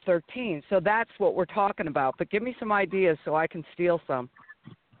when he was 13. So that's what we're talking about. But give me some ideas so I can steal some.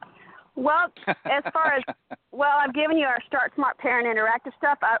 Well, as far as, I've given you our Start Smart Parent Interactive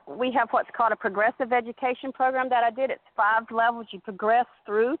stuff. We have what's called a progressive education program that I did. It's 5 levels you progress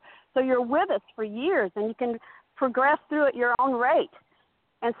through. So you're with us for years, and you can progress through at your own rate.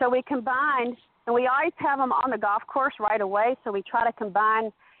 And so we combined, and we always have them on the golf course right away. So we try to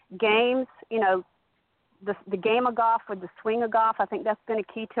combine games, the game of golf with the swing of golf. I think that's been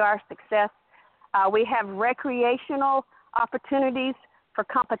a key to our success. We have recreational opportunities for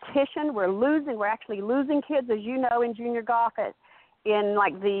competition. We're actually losing kids, as you know, in junior golf in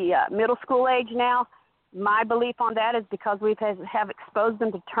like the middle school age now. My belief on that is because we have exposed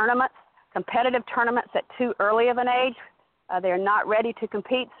them to tournaments, competitive tournaments at too early of an age. They're not ready to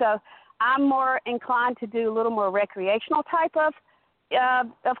compete. So I'm more inclined to do a little more recreational type of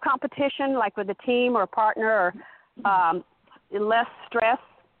competition, like with a team or a partner, or less stress,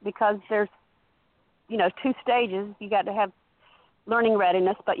 because there's, 2 stages. You got to have learning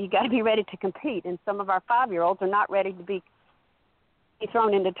readiness, but you got to be ready to compete. And some of our 5-year-olds are not ready to be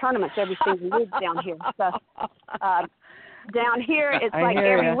thrown into tournaments every single week down here. So down here, it's like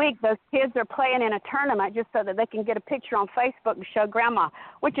every week those kids are playing in a tournament just so that they can get a picture on Facebook and show grandma,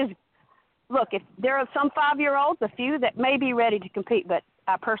 which is, look, if there are some 5-year-olds, a few that may be ready to compete, but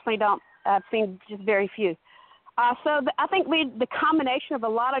I personally don't. I've seen just very few. I think the combination of a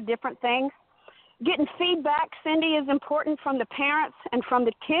lot of different things, getting feedback, Cindy, is important from the parents and from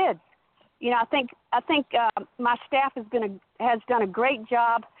the kids. I think my staff has done a great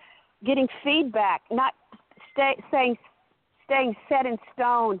job getting feedback, not staying set in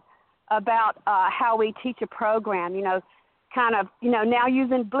stone about how we teach a program. Now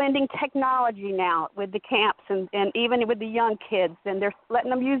using blending technology now with the camps and even with the young kids, and they're letting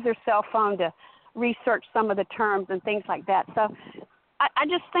them use their cell phone to research some of the terms and things like that. So I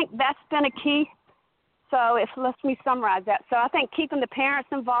just think that's been a key. So let me summarize that. So I think keeping the parents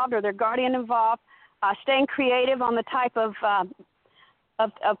involved or their guardian involved, staying creative on the type of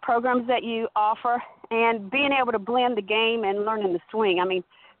programs that you offer, and being able to blend the game and learning the swing. I mean,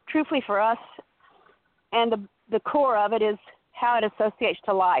 truthfully for us, and the core of it is how it associates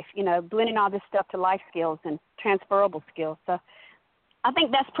to life, blending all this stuff to life skills and transferable skills. So I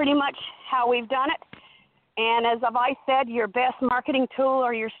think that's pretty much how we've done it. And as I've always said, your best marketing tool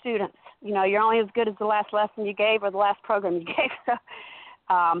are your students. You're only as good as the last lesson you gave or the last program you gave. So,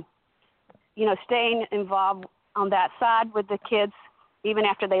 staying involved on that side with the kids even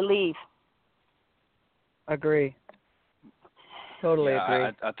after they leave. Agree. Totally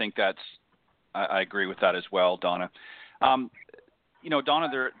agree. I think I agree with that as well, Donna. Donna,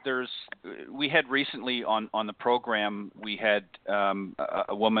 we had recently on the program, we had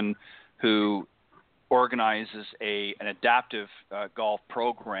a woman who organizes an adaptive golf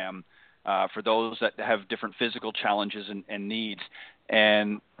program for those that have different physical challenges and needs.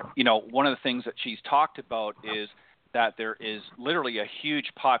 And, one of the things that she's talked about is that there is literally a huge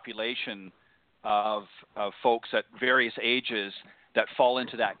population of folks at various ages that fall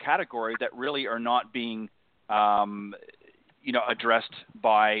into that category that really are not being, addressed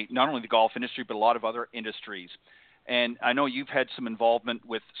by not only the golf industry, but a lot of other industries. And I know you've had some involvement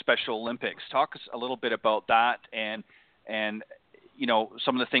with Special Olympics. Talk us a little bit about that and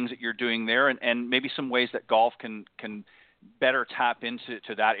some of the things that you're doing there, and maybe some ways that golf can better tap into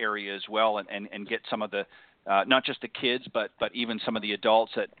that area as well, and get some of the not just the kids, but even some of the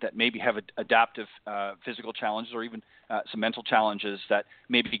adults that maybe have adaptive physical challenges or even some mental challenges that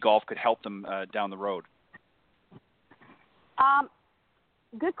maybe golf could help them down the road.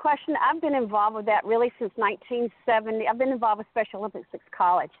 Good question. I've been involved with that really since 1970. I've been involved with Special Olympics since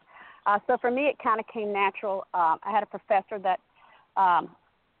college. So for me, it kind of came natural. I had a professor that, that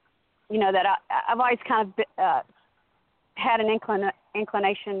I've always kind of had an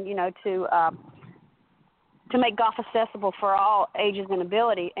inclination, to make golf accessible for all ages and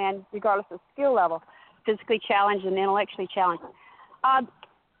ability, and regardless of skill level, physically challenged and intellectually challenged.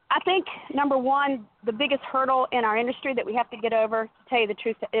 I think, number one, the biggest hurdle in our industry that we have to get over, to tell you the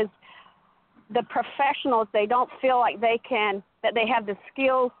truth, is the professionals. They don't feel like that they have the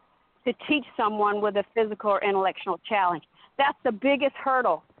skills to teach someone with a physical or intellectual challenge. That's the biggest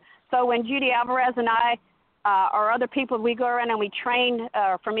hurdle. So when Judy Alvarez and I, or other people, we go around and we train,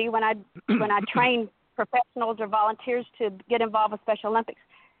 for me, when I train professionals or volunteers to get involved with Special Olympics,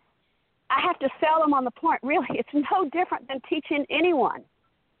 I have to sell them on the point, really, it's no different than teaching anyone.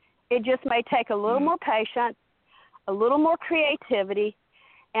 It just may take a little more patience, a little more creativity,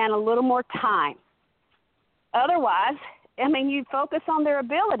 and a little more time. Otherwise, you focus on their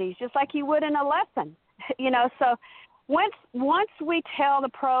abilities just like you would in a lesson. So once we tell the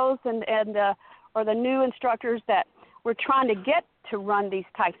pros or the new instructors that we're trying to get to run these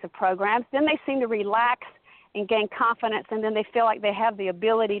types of programs, then they seem to relax and gain confidence, and then they feel like they have the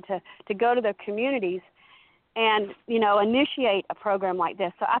ability to go to their communities and, initiate a program like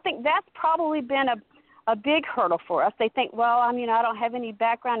this. So I think that's probably been a big hurdle for us. They think, well, I don't have any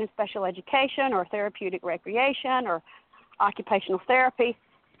background in special education or therapeutic recreation or occupational therapy.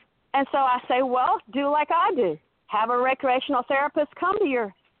 And so I say, well, do like I do. Have a recreational therapist come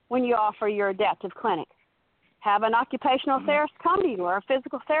to when you offer your adaptive clinic. Have an occupational therapist come to you, or a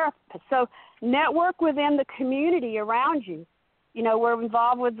physical therapist. So network within the community around you. You know, we're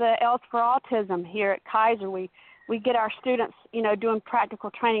involved with the Else for Autism here at Kaiser. We get our students, you know, doing practical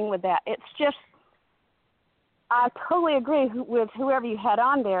training with that. It's just, I totally agree with whoever you had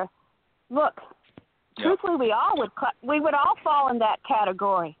on there. Look, truthfully, we would all fall in that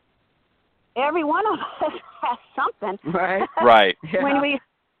category. Every one of us has something. Right. Right.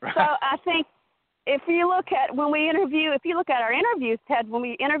 So I think if you look at our interviews, Ted, when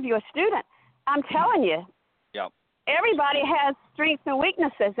we interview a student, I'm telling you, everybody has strengths and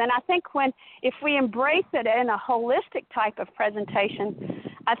weaknesses. And I think if we embrace it in a holistic type of presentation,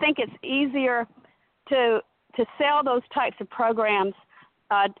 I think it's easier to sell those types of programs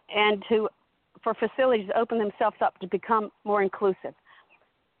and for facilities to open themselves up to become more inclusive.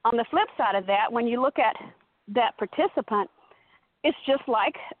 On the flip side of that, when you look at that participant, it's just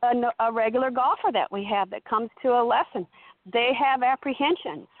like a regular golfer that we have that comes to a lesson. They have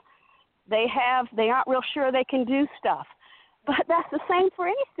apprehensions. They aren't real sure they can do stuff. But that's the same for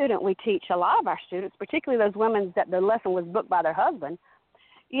any student we teach. A lot of our students, particularly those women that the lesson was booked by their husband,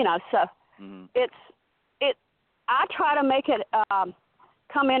 you know. So I try to make it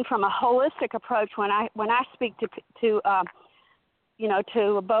come in from a holistic approach when I speak to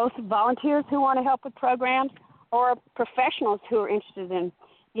both volunteers who want to help with programs or professionals who are interested in,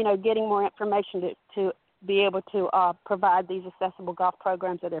 you know, getting more information to be able to provide these accessible golf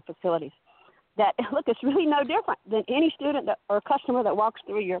programs at their facilities. That, look, it's really no different than any student or customer that walks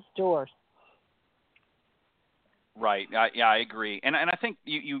through your doors. Right. I agree. And I think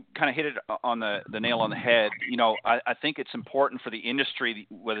you kind of hit it on the nail on the head. You know, I think it's important for the industry,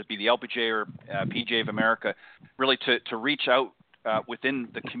 whether it be the LPGA or PGA of America, really to reach out within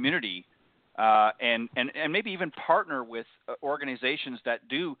the community and maybe even partner with organizations that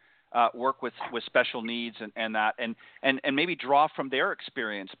do work with special needs and maybe draw from their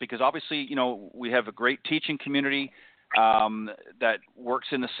experience, because obviously, you know, we have a great teaching community that works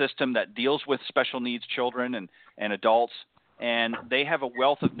in the system that deals with special needs children and adults, and they have a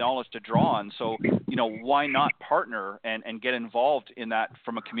wealth of knowledge to draw on. So, you know, why not partner and get involved in that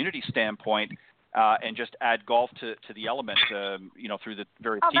from a community standpoint and just add golf to the element, you know, through the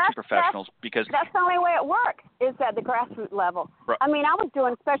various teaching professionals, because that's the only way it works is at the grassroots level. Right. I mean, I was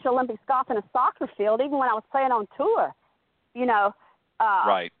doing Special Olympics golf in a soccer field even when I was playing on tour, you know.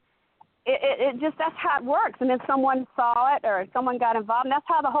 Right. It just, that's how it works. And then someone saw it or someone got involved, and that's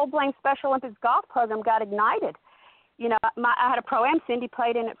how the whole Blaine Special Olympics golf program got ignited. You know, I had a pro-am. Cindy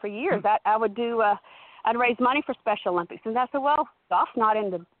played in it for years. I would do, I'd raise money for Special Olympics, and I said, well, golf's not in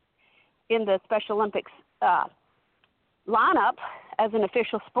the Special Olympics lineup as an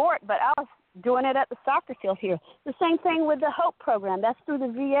official sport, but I was doing it at the soccer field here. The same thing with the HOPE program. That's through the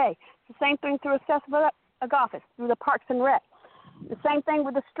VA. It's the same thing through Accessible Golf. It's through the Parks and Rec. The same thing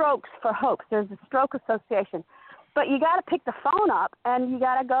with the Strokes for HOPE. There's the Stroke Association. But you got to pick the phone up, and you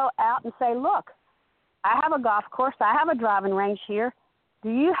got to go out and say, look, I have a golf course. I have a driving range here.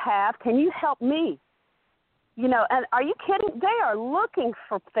 Can you help me? You know, and are you kidding? They are looking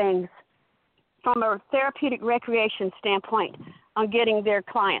for things from a therapeutic recreation standpoint on getting their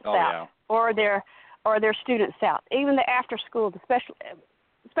clients out or their students out. Even the after school, the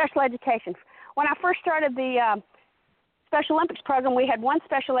special education. When I first started the Special Olympics program, we had one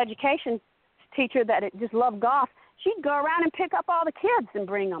special education teacher that just loved golf. She'd go around and pick up all the kids and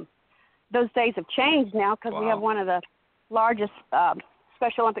bring them. Those days have changed now because we have one of the largest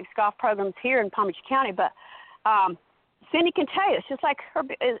Special Olympics golf programs here in Palm Beach County. But Cindy can tell you, it's just like her.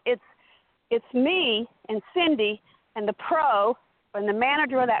 It's me and Cindy and the pro and the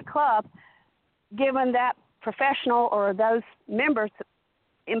manager of that club giving that professional or those members,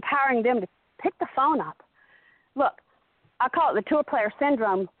 empowering them to pick the phone up. Look, I call it the tour player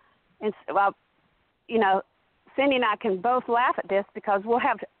syndrome. And, well, you know, Cindy and I can both laugh at this because we'll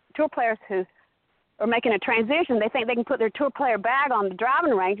have tour players who are making a transition. They think they can put their tour player bag on the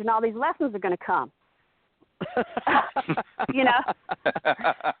driving range and all these lessons are going to come. You know?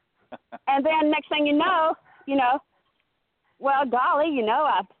 And then next thing you know, well, golly, you know,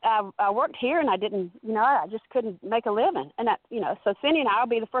 I worked here and I didn't, you know, I just couldn't make a living. And, so Cindy and I will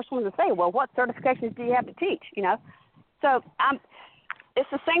be the first ones to say, well, what certifications do you have to teach, you know? So it's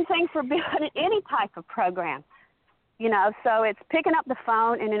the same thing for building any type of program, you know. So it's picking up the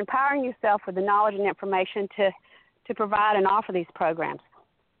phone and empowering yourself with the knowledge and information to provide and offer these programs.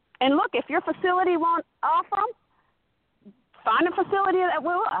 And look, if your facility won't offer them, find a facility that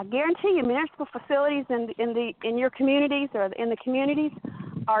will. I guarantee you, municipal facilities in your communities or in the communities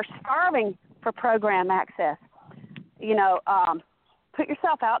are starving for program access. Put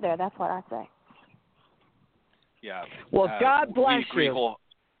yourself out there. That's what I say. Yeah. Well, God bless you.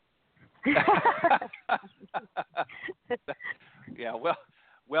 Yeah,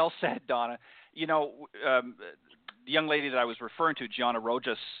 well said, Donna. The young lady that I was referring to, Gianna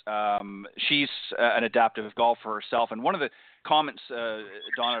Rojas, she's an adaptive golfer herself. And one of the comments,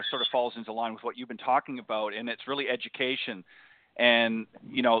 Donna, sort of falls into line with what you've been talking about, and it's really education. And,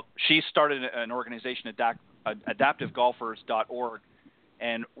 she started an organization, adaptivegolfers.org.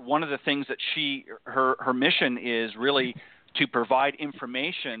 And one of the things that her mission is really to provide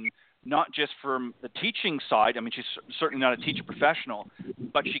information, not just from the teaching side. I mean, she's certainly not a teacher professional,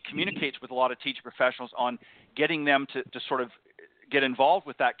 but she communicates with a lot of teacher professionals on getting them to sort of get involved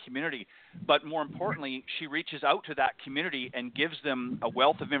with that community. But more importantly, she reaches out to that community and gives them a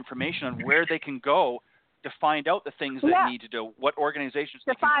wealth of information on where they can go to find out the things they need to do, what organizations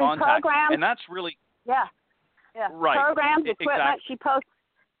they can contact. Programs. And that's really... Yeah. Right. Programs, equipment. Exactly. She posts.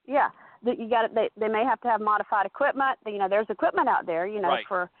 Yeah. You got it. They may have to have modified equipment. There's equipment out there. Right.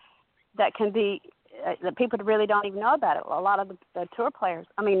 For that can be that people really don't even know about it. A lot of the tour players.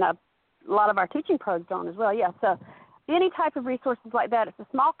 I mean, a lot of our teaching pros don't as well. Yeah. So any type of resources like that. It's a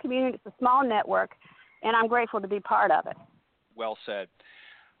small community. It's a small network, and I'm grateful to be part of it. Well said.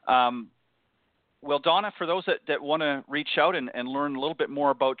 Well, Donna, for those that want to reach out and learn a little bit more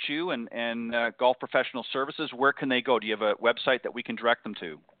about you and Golf Professional Services, where can they go? Do you have a website that we can direct them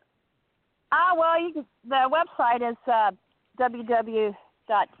to? The website is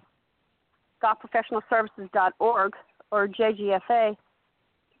www.golfprofessionalservices.org or jgfa.org.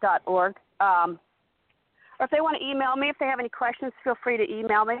 Or if they want to email me, if they have any questions, feel free to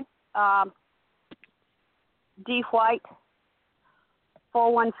email me.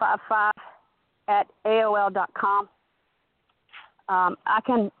 dwight4155 at AOL.com. I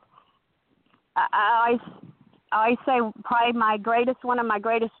always say probably one of my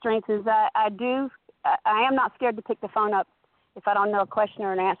greatest strengths is I am not scared to pick the phone up if I don't know a question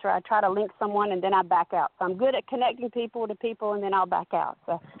or an answer. I try to link someone and then I back out. So I'm good at connecting people to people and then I'll back out.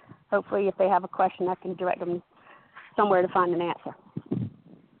 So hopefully if they have a question, I can direct them somewhere to find an answer.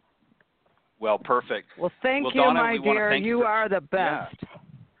 Well, perfect. Well, thank you, Donna, my dear. You are the best. Yeah.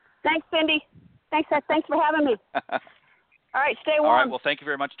 Thanks, Cindy. Thanks for having me. All right, stay warm. All right, well, thank you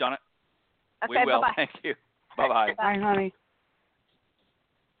very much, Donna. Okay, we will. bye-bye. Thank you. Bye-bye. Bye, honey.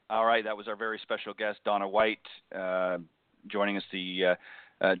 All right, that was our very special guest, Donna White, joining us, the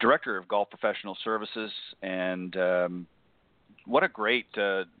Director of Golf Professional Services. And what a great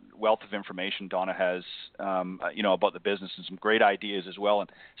wealth of information Donna has, about the business and some great ideas as well. And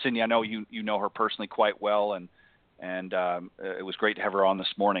Cindy, I know you know her personally quite well, and it was great to have her on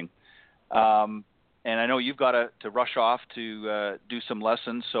this morning. And I know you've got to rush off to do some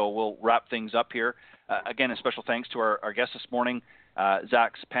lessons, so we'll wrap things up here. Again, a special thanks to our guest this morning,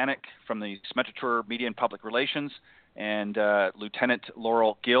 Zach Sepanik from the Symetra Tour Media and Public Relations, and Lieutenant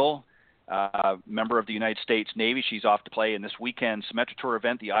Laurel Gill, member of the United States Navy. She's off to play in this weekend's Symetra Tour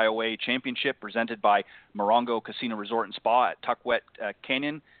event, the IOA Championship, presented by Morongo Casino Resort and Spa at Tukwet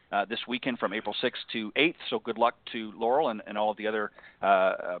Canyon this weekend from April 6th to 8th. So good luck to Laurel and all of the other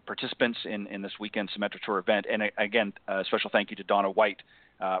participants in this weekend's Symetra Tour event. And again, a special thank you to Donna White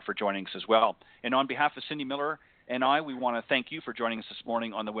for joining us as well. And on behalf of Cindy Miller and I, we want to thank you for joining us this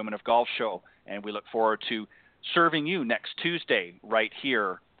morning on the Women of Golf Show. And we look forward to serving you next Tuesday right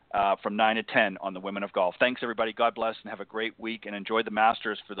here from 9 to 10 on the Women of Golf. Thanks, everybody. God bless and have a great week, and enjoy the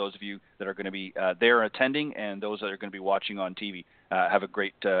Masters for those of you that are going to be there attending and those that are going to be watching on TV. Have a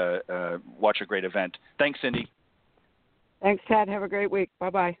great watch a great event. Thanks, Cindy. Thanks, Ted. Have a great week.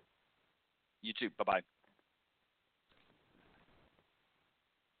 Bye-bye. You too. Bye-bye.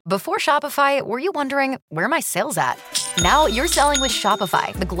 Before Shopify, were you wondering, where are my sales at? Now you're selling with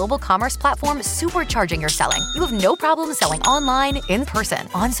Shopify, the global commerce platform supercharging your selling. You have no problem selling online, in person,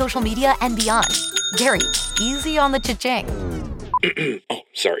 on social media, and beyond. Gary, easy on the cha-ching. Oh,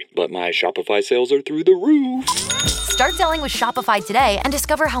 sorry, but my Shopify sales are through the roof. Start selling with Shopify today and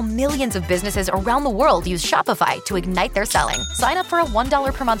discover how millions of businesses around the world use Shopify to ignite their selling. Sign up for a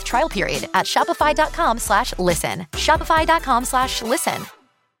 $1 per month trial period at shopify.com/listen. Shopify.com/listen.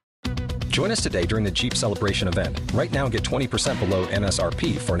 Join us today during the Jeep Celebration event. Right now, get 20% below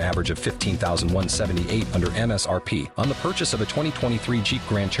MSRP for an average of $15,178 under MSRP on the purchase of a 2023 Jeep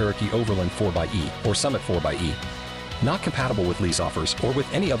Grand Cherokee Overland 4xE or Summit 4xE. Not compatible with lease offers or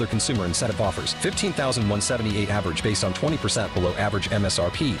with any other consumer incentive offers. $15,178 average based on 20% below average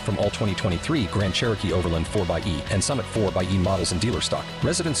MSRP from all 2023 Grand Cherokee Overland 4xE and Summit 4xE models in dealer stock.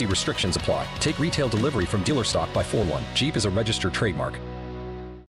 Residency restrictions apply. Take retail delivery from dealer stock by 4/1. Jeep is a registered trademark.